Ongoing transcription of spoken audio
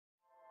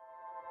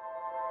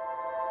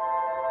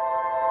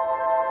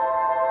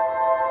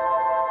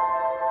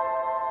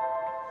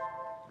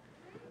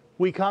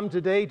We come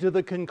today to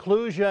the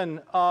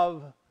conclusion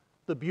of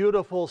the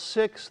beautiful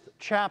 6th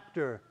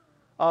chapter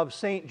of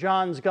St.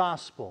 John's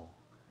Gospel,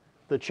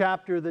 the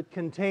chapter that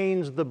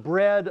contains the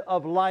bread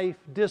of life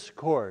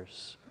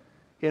discourse,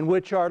 in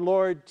which our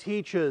Lord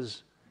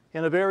teaches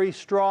in a very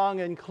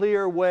strong and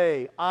clear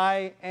way,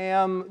 I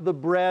am the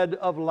bread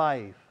of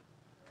life,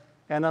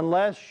 and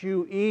unless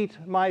you eat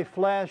my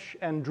flesh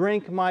and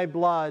drink my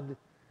blood,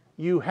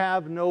 you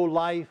have no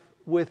life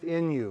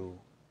within you.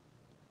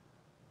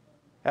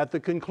 At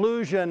the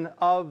conclusion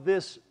of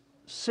this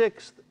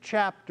 6th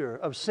chapter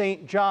of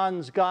St.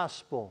 John's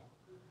Gospel,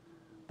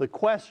 the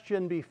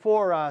question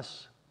before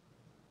us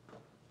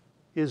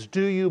is,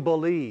 do you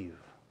believe?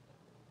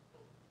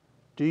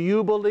 Do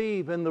you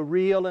believe in the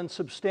real and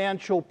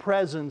substantial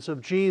presence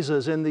of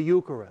Jesus in the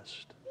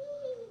Eucharist?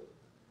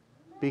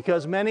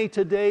 Because many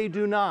today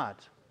do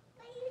not.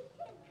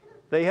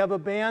 They have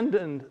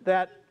abandoned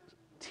that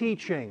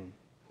teaching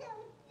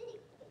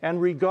and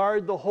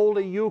regard the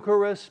Holy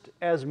Eucharist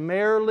as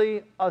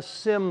merely a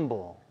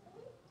symbol.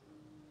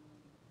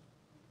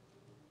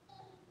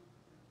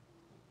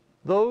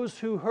 Those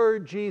who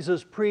heard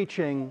Jesus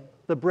preaching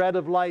the bread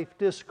of life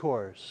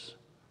discourse,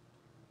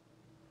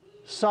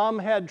 some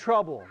had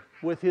trouble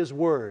with his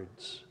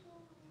words.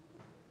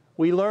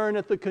 We learn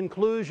at the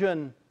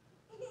conclusion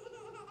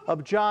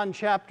of John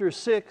chapter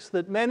 6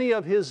 that many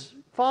of his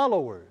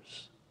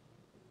followers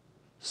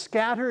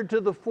scattered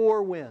to the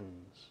four winds,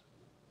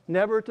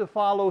 never to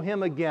follow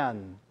him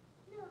again,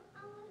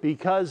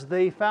 because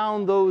they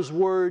found those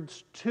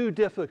words too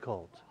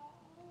difficult.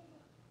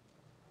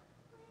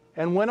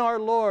 And when our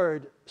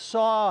Lord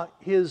saw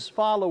his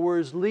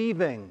followers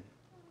leaving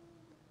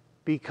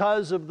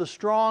because of the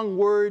strong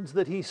words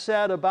that he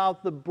said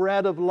about the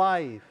bread of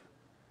life,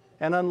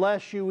 and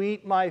unless you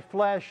eat my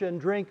flesh and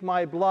drink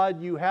my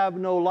blood, you have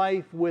no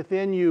life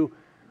within you,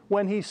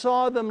 when he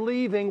saw them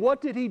leaving,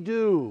 what did he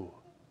do?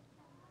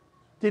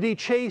 Did he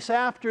chase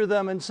after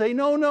them and say,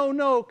 no, no,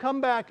 no,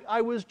 come back, I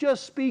was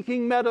just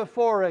speaking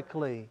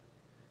metaphorically.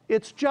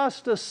 It's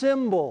just a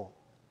symbol.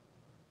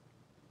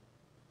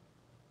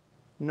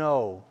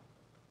 No.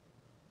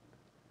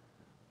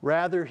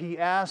 Rather, he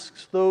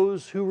asks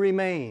those who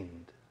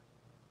remained,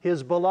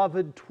 his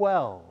beloved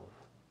 12,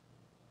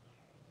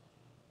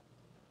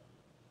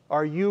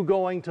 are you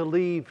going to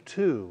leave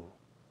too?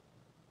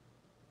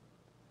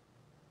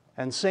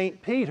 And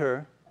St.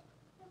 Peter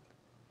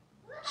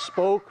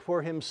spoke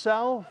for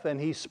himself, and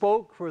he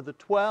spoke for the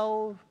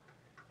 12,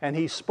 and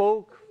he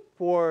spoke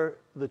for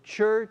the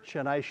church,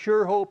 and I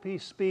sure hope he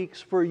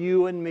speaks for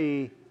you and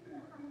me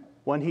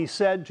when he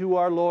said to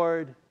our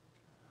Lord,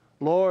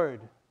 Lord,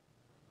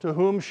 to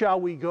whom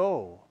shall we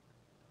go?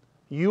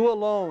 You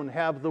alone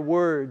have the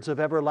words of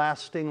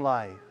everlasting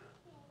life.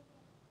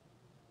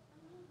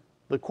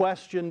 The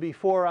question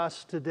before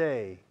us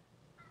today,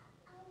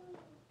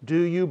 do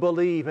you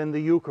believe in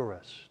the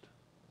Eucharist?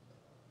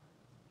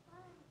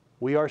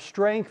 We are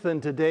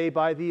strengthened today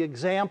by the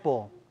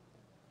example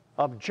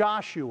of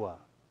Joshua,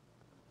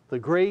 the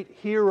great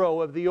hero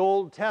of the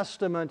Old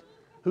Testament,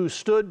 who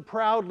stood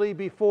proudly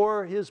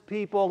before his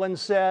people and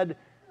said,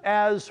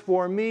 as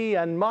for me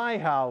and my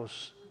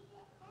house,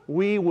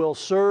 we will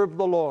serve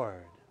the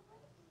Lord.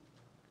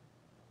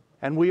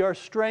 And we are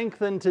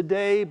strengthened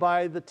today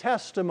by the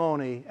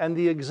testimony and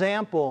the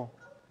example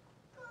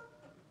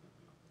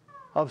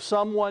of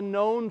someone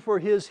known for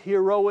his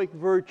heroic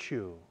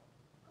virtue.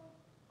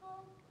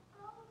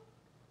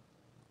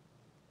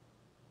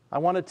 I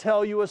want to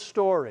tell you a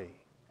story.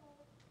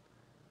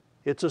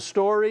 It's a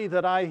story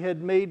that I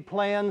had made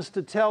plans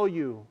to tell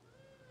you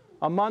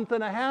a month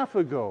and a half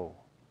ago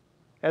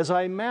as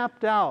I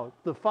mapped out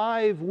the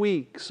 5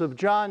 weeks of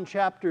John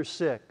chapter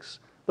 6,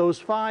 those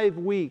 5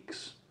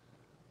 weeks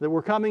that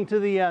we're coming to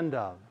the end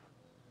of,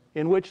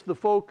 in which the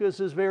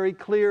focus is very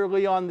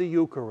clearly on the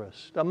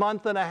Eucharist. A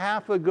month and a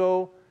half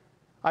ago,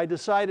 I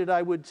decided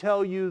I would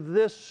tell you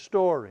this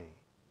story,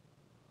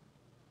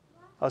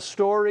 a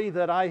story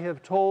that I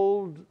have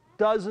told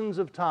dozens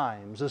of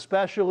times,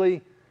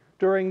 especially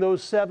during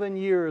those 7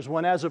 years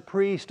when as a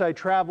priest I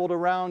traveled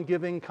around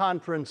giving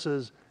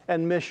conferences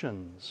and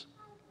missions.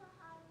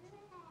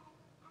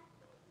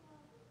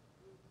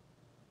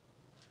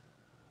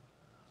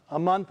 A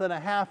month and a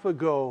half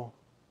ago,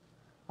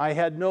 I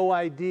had no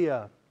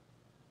idea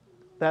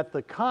that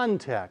the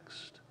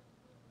context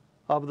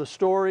of the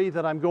story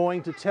that I'm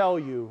going to tell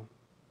you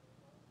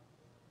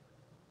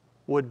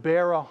would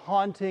bear a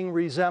haunting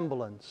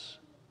resemblance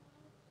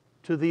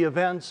to the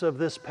events of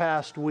this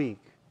past week.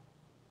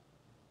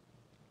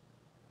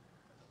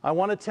 I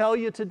want to tell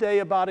you today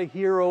about a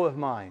hero of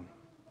mine.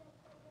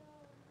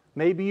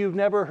 Maybe you've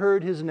never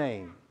heard his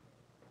name,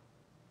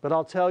 but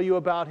I'll tell you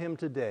about him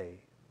today.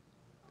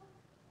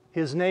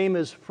 His name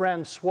is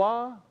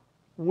Francois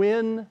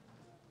Nguyen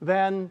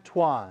Van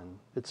Thuan.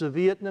 It's a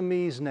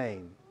Vietnamese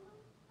name.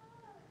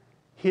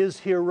 His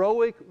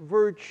heroic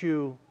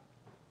virtue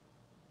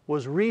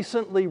was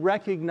recently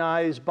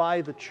recognized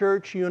by the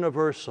Church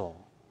Universal.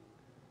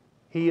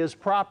 He is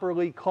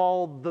properly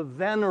called the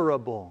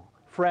Venerable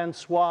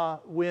Francois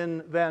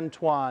Nguyen Van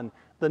Thuan,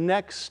 The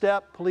next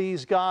step,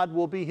 please God,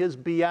 will be his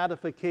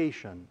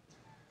beatification.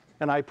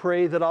 And I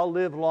pray that I'll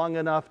live long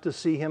enough to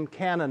see him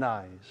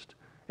canonized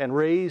and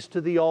raised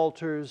to the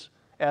altars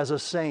as a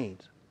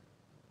saint.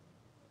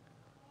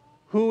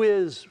 Who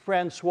is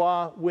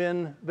Francois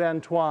Nguyen Van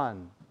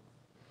Thuan?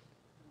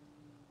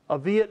 A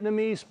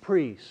Vietnamese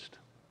priest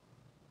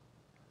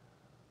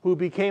who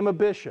became a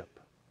bishop.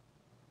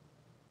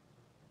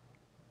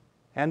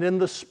 And in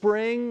the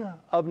spring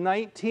of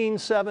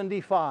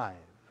 1975,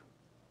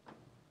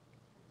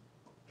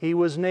 he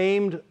was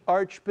named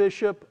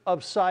Archbishop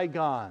of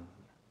Saigon.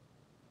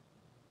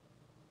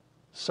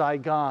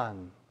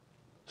 Saigon,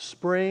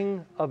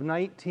 spring of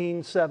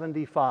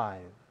 1975.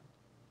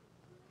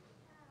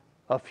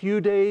 A few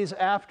days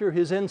after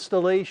his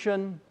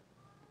installation,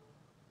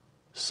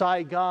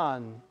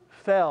 Saigon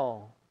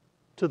fell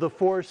to the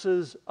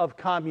forces of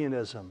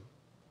communism.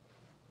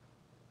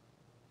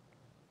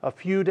 A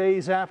few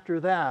days after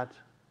that,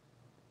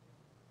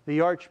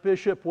 the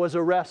Archbishop was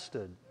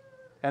arrested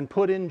and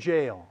put in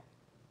jail.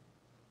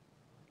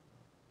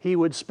 He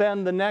would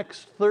spend the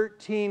next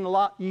 13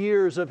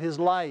 years of his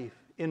life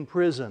in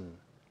prison,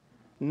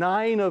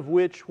 9 of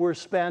which were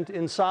spent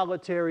in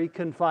solitary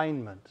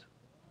confinement.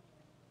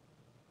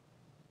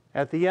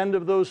 At the end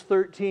of those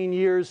 13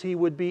 years, he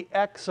would be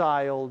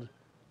exiled,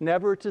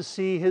 never to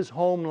see his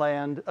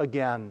homeland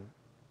again.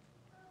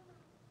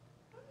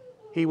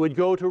 He would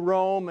go to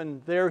Rome,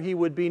 and there he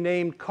would be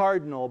named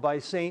cardinal by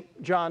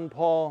St. John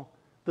Paul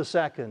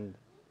II.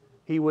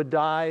 He would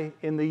die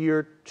in the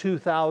year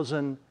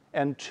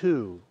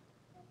 2002.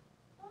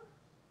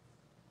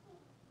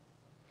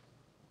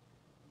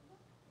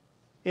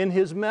 In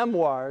his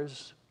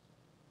memoirs,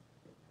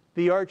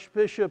 the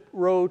Archbishop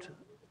wrote,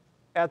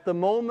 "At the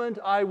moment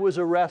I was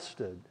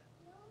arrested,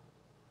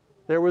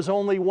 there was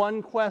only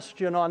one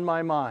question on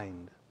my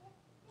mind.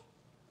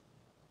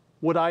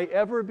 Would I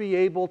ever be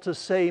able to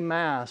say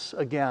Mass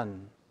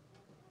again?"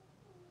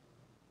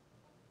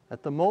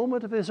 At the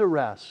moment of his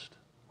arrest,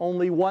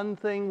 only one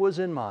thing was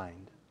in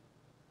mind: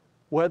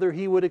 whether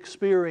he would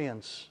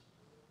experience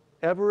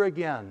ever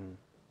again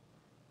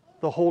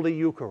the Holy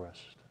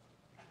Eucharist.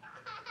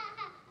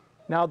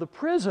 Now, the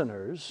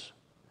prisoners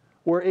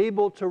were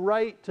able to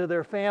write to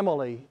their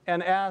family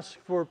and ask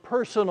for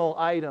personal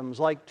items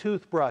like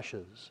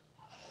toothbrushes.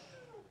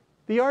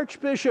 The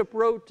Archbishop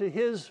wrote to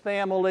his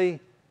family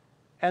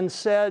and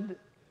said,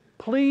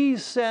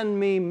 "Please send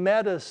me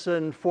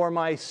medicine for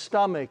my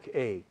stomach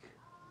ache."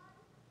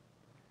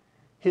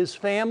 His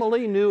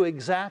family knew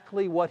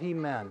exactly what he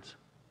meant.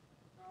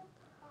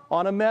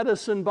 On a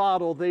medicine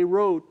bottle, they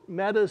wrote,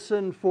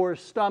 "Medicine for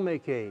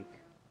stomach ache."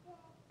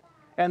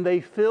 And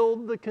they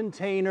filled the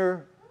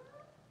container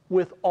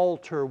with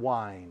altar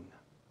wine.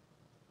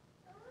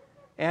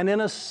 And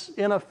in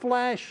a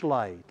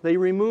flashlight, they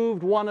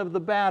removed one of the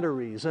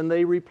batteries and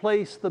they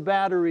replaced the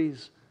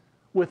batteries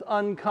with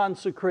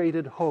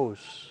unconsecrated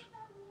hosts.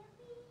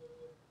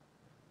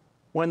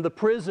 When the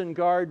prison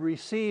guard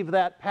received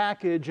that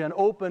package and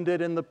opened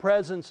it in the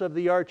presence of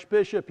the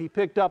Archbishop, he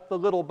picked up the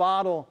little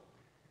bottle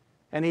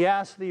and he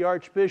asked the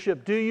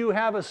Archbishop, "Do you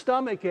have a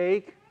stomach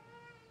ache?"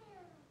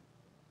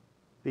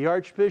 The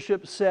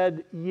Archbishop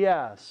said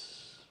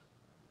yes,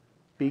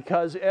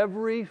 because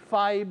every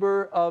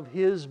fiber of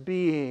his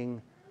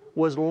being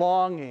was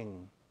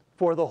longing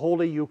for the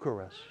Holy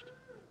Eucharist.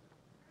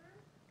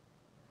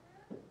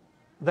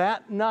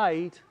 That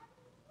night,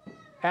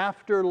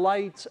 after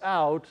lights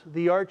out,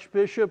 the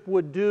Archbishop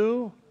would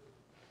do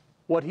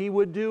what he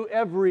would do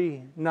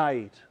every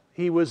night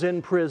he was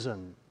in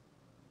prison.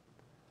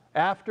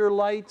 After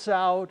lights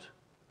out,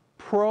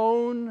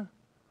 prone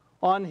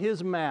on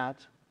his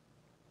mat,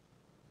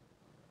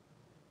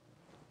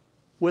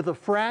 with a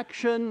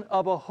fraction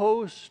of a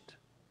host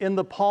in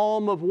the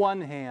palm of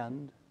one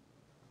hand,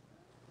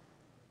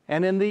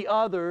 and in the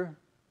other,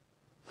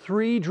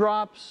 3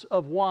 drops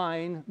of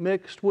wine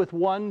mixed with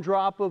 1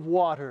 drop of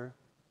water,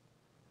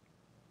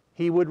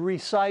 he would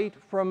recite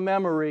from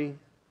memory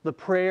the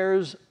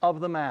prayers of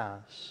the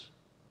Mass,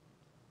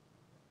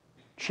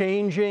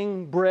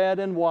 changing bread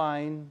and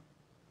wine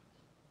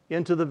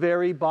into the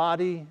very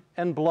body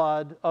and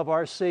blood of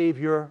our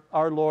Savior,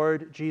 our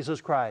Lord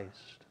Jesus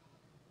Christ.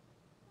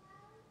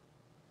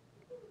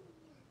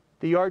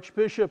 The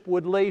Archbishop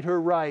would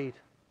later write,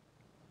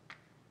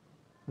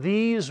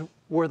 "These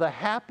were the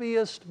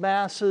happiest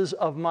Masses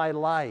of my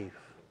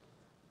life,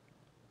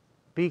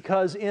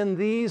 because in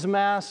these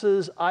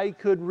Masses I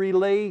could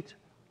relate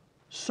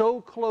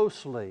so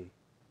closely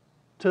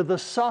to the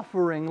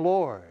suffering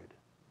Lord,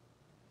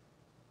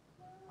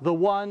 the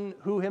one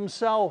who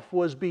himself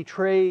was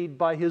betrayed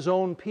by his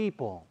own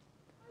people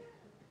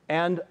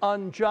and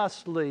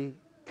unjustly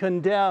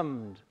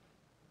condemned,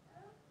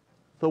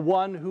 the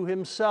one who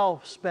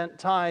himself spent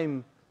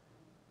time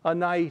a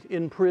night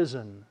in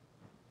prison,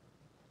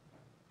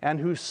 and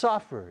who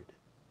suffered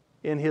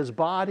in his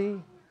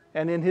body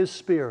and in his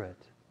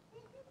spirit."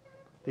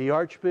 The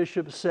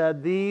Archbishop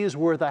said, "These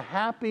were the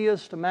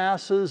happiest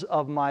Masses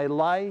of my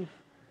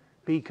life,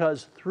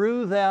 because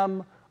through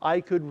them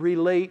I could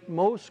relate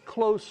most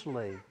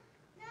closely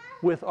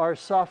with our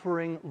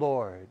suffering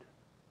Lord.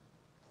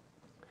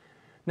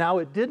 Now,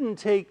 it didn't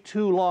take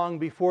too long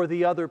before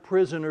the other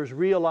prisoners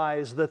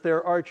realized that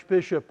their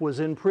archbishop was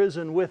in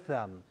prison with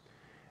them,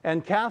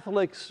 and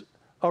Catholics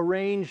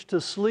arranged to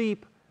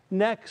sleep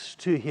next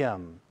to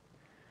him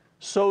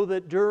so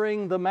that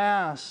during the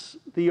Mass,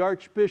 the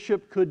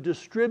archbishop could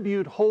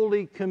distribute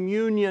Holy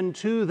Communion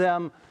to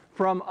them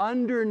from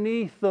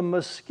underneath the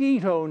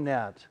mosquito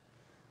net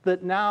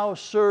that now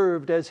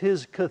served as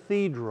his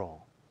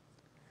cathedral.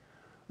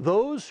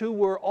 Those who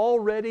were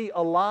already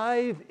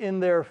alive in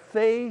their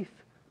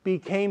faith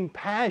became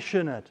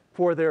passionate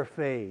for their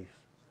faith.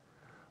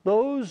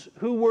 Those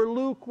who were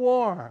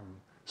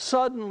lukewarm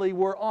suddenly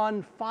were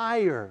on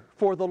fire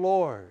for the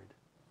Lord.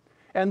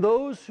 And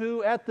those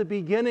who at the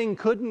beginning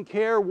couldn't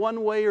care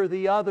one way or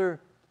the other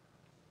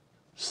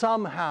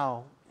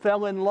somehow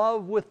fell in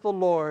love with the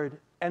Lord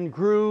and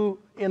grew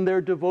in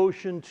their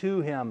devotion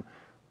to Him.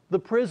 The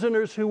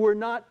prisoners who were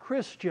not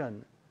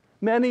Christian,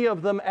 many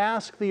of them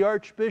asked the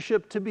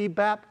archbishop to be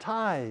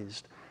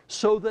baptized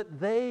so that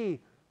they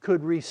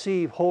could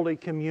receive Holy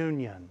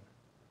Communion.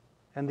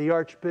 And the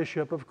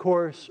archbishop, of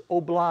course,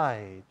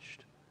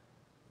 obliged.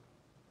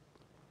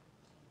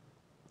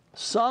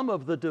 Some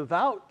of the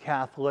devout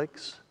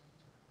Catholics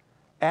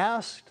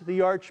asked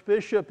the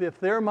archbishop if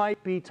there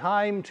might be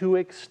time to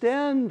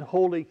extend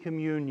Holy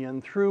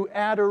Communion through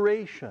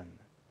adoration,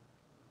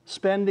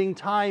 spending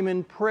time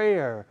in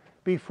prayer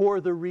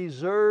before the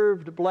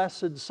reserved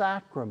Blessed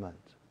Sacrament.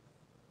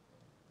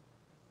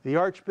 The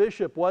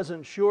archbishop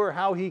wasn't sure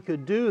how he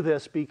could do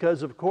this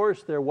because, of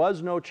course, there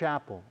was no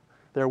chapel,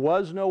 there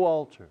was no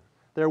altar,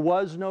 there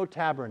was no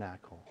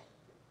tabernacle.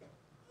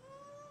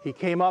 He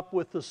came up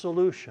with the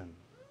solution.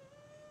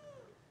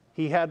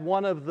 He had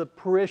one of the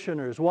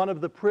parishioners, one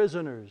of the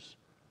prisoners,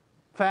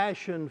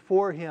 fashioned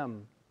for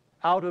him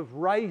out of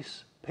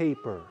rice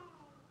paper,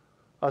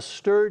 a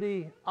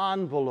sturdy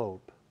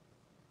envelope.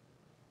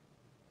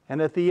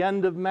 And at the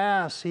end of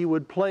Mass, he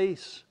would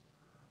place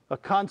a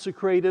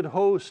consecrated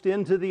host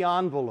into the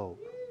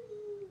envelope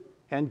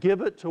and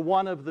give it to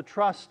one of the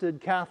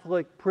trusted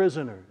Catholic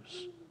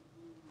prisoners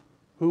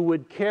who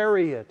would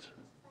carry it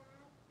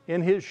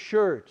in his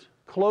shirt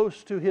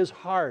close to his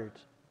heart.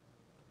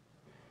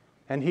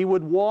 And he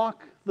would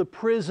walk the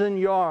prison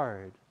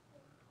yard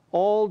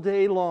all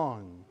day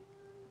long.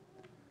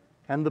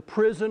 And the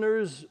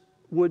prisoners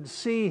would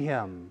see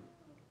him,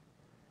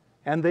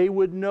 and they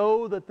would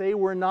know that they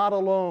were not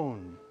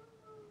alone.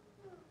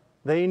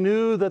 They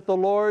knew that the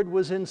Lord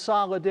was in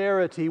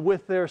solidarity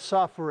with their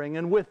suffering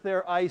and with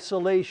their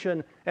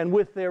isolation and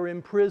with their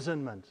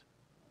imprisonment.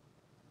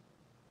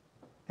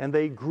 And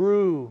they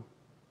grew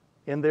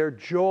in their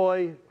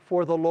joy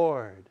for the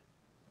Lord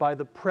by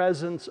the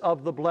presence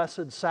of the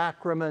Blessed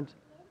Sacrament.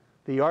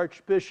 The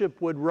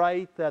archbishop would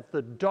write that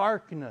the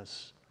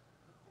darkness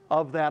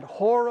of that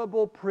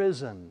horrible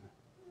prison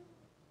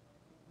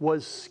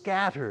was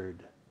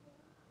scattered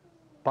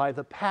by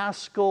the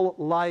paschal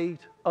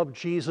light of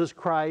Jesus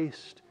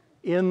Christ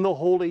in the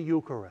Holy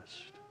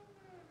Eucharist.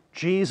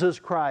 Jesus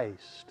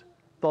Christ,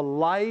 the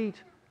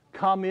light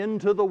come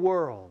into the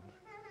world,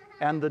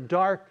 and the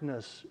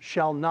darkness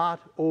shall not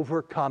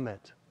overcome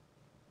it.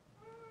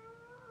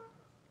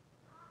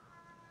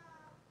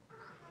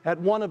 At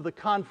one of the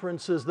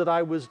conferences that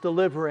I was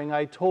delivering,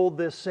 I told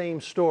this same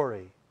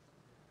story.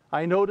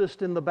 I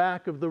noticed in the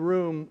back of the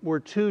room were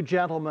two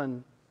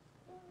gentlemen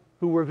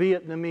who were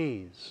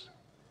Vietnamese.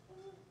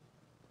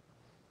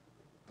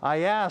 I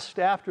asked,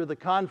 after the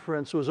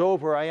conference was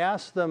over, I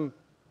asked them,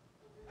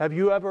 have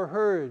you ever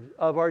heard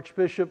of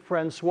Archbishop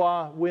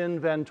Francois Nguyen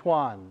Van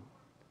Thuan?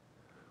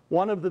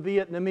 One of the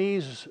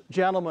Vietnamese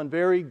gentlemen,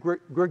 very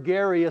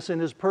gregarious in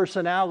his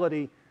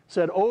personality,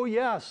 said, oh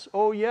yes,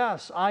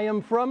 I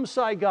am from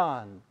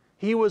Saigon.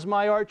 He was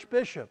my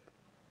archbishop.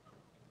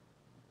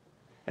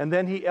 And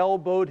then he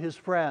elbowed his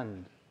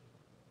friend,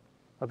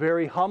 a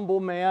very humble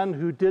man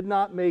who did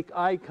not make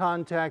eye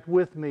contact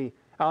with me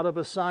out of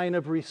a sign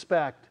of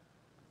respect.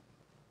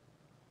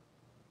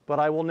 But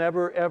I will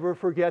never, ever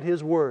forget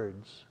his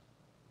words.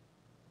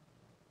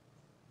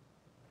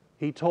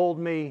 He told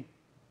me,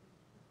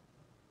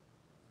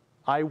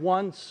 I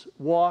once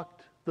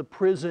walked the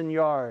prison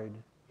yard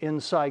in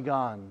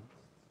Saigon,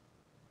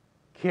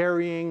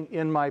 carrying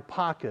in my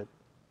pocket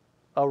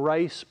a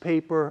rice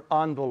paper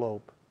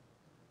envelope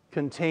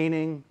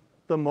containing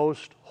the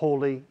Most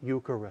Holy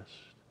Eucharist.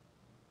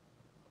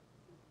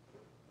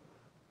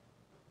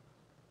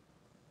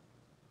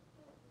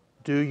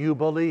 Do you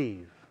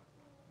believe?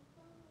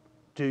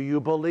 Do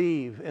you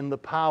believe in the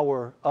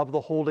power of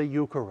the Holy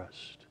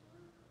Eucharist?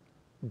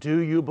 Do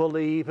you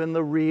believe in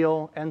the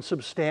real and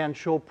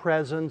substantial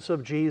presence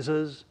of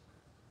Jesus?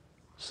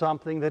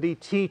 Something that He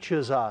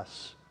teaches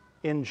us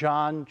in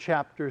John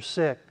chapter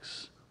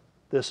 6.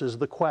 This is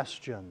the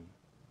question.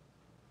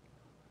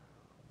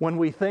 When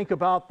we think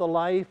about the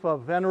life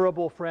of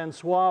Venerable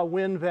Francois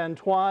Nguyen Van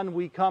Thuan,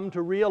 we come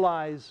to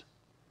realize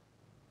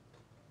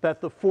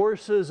that the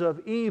forces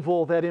of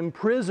evil that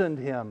imprisoned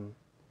him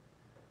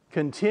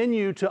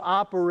continue to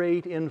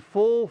operate in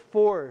full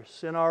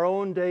force in our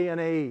own day and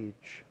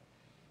age.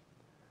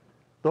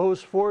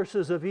 Those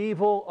forces of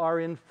evil are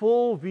in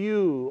full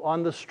view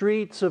on the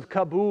streets of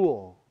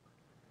Kabul,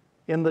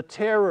 in the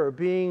terror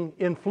being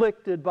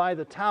inflicted by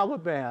the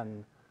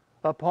Taliban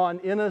upon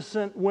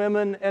innocent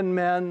women and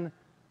men,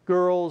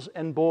 girls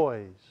and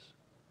boys.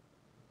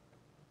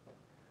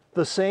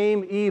 The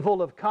same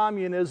evil of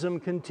communism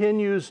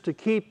continues to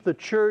keep the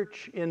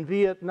church in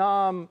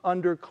Vietnam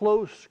under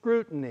close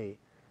scrutiny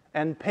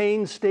and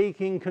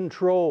painstaking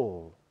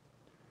control.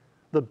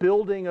 The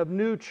building of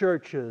new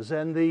churches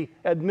and the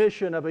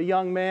admission of a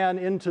young man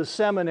into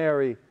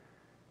seminary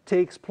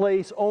takes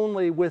place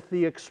only with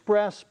the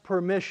express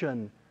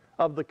permission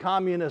of the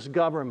communist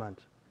government.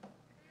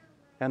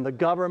 And the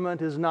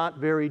government is not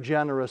very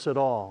generous at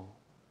all.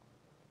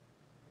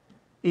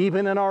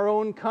 Even in our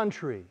own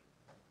country,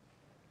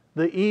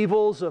 the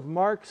evils of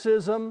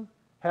Marxism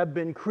have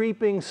been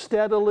creeping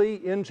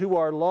steadily into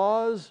our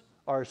laws,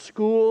 our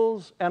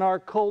schools, and our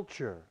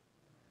culture,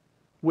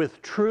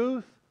 with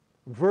truth,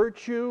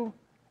 virtue,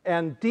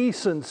 and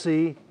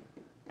decency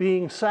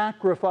being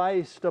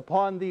sacrificed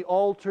upon the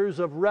altars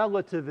of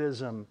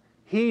relativism,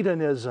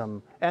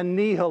 hedonism, and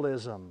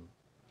nihilism.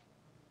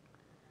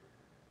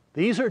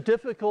 These are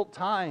difficult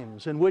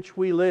times in which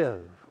we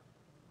live.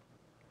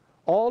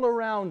 All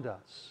around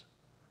us,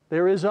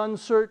 there is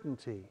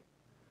uncertainty,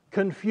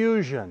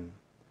 confusion,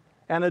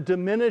 and a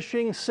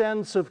diminishing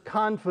sense of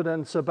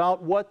confidence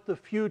about what the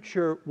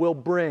future will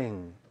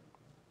bring.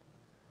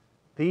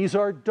 These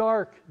are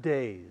dark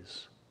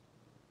days,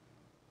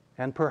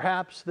 and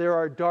perhaps there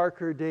are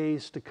darker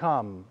days to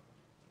come.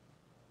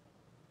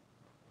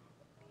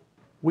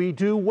 We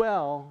do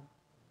well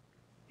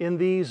in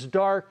these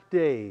dark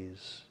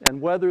days,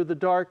 and whether the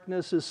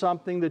darkness is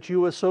something that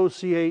you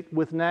associate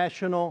with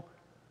national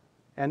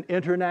and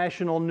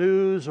international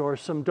news, or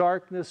some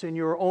darkness in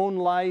your own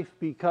life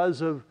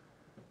because of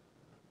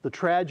the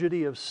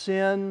tragedy of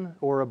sin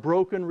or a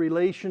broken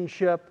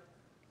relationship,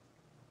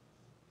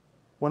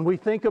 when we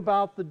think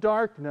about the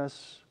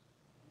darkness,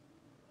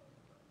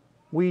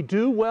 we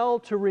do well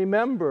to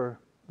remember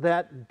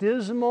that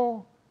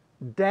dismal,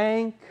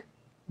 dank,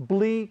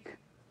 bleak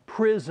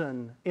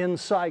prison in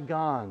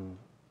Saigon,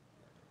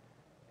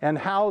 and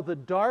how the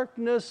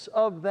darkness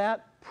of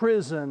that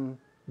prison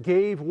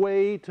gave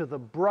way to the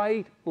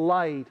bright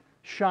light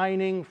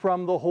shining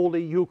from the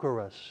Holy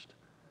Eucharist,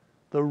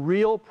 the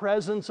real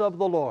presence of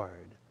the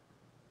Lord,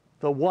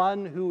 the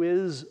one who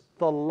is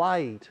the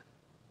light.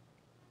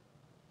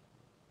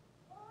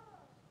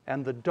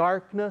 And the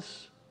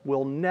darkness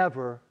will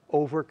never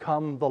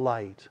overcome the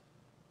light.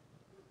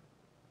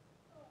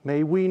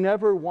 May we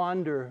never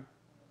wander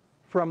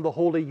from the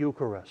Holy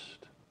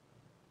Eucharist.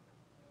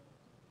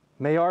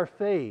 May our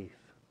faith,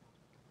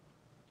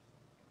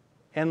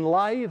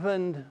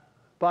 enlivened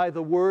by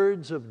the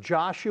words of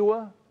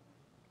Joshua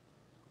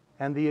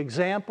and the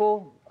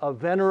example of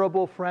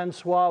Venerable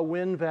Francois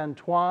Win Van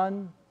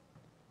Thuan,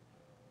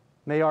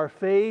 may our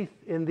faith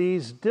in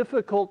these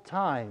difficult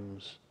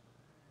times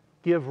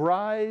give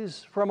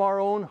rise from our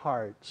own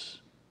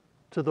hearts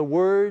to the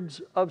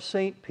words of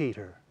St.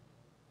 Peter,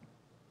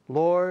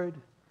 Lord,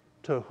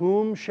 to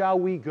whom shall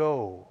we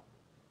go?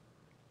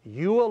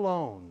 You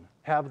alone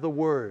have the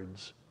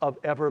words of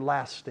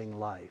everlasting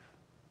life.